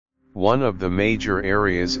One of the major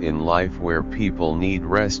areas in life where people need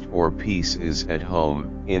rest or peace is at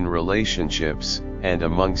home, in relationships, and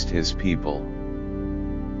amongst his people.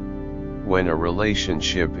 When a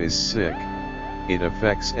relationship is sick, it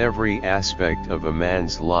affects every aspect of a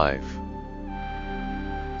man's life.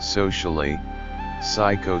 Socially,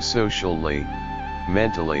 psychosocially,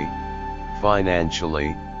 mentally,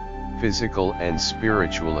 financially, physical and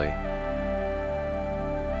spiritually.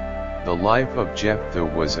 The life of Jephthah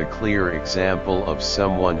was a clear example of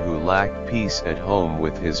someone who lacked peace at home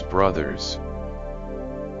with his brothers.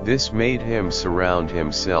 This made him surround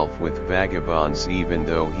himself with vagabonds even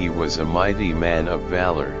though he was a mighty man of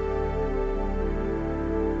valor.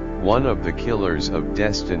 One of the killers of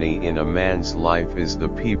destiny in a man's life is the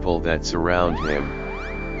people that surround him.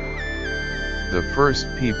 The first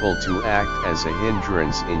people to act as a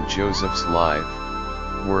hindrance in Joseph's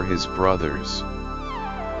life were his brothers.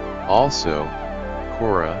 Also,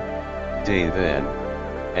 Korah, Dathan,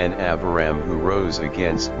 and Abiram, who rose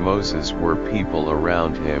against Moses, were people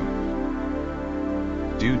around him.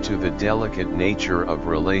 Due to the delicate nature of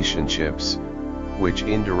relationships, which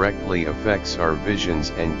indirectly affects our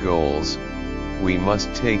visions and goals, we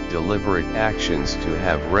must take deliberate actions to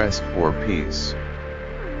have rest or peace.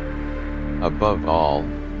 Above all,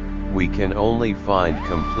 we can only find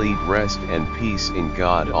complete rest and peace in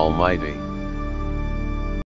God Almighty.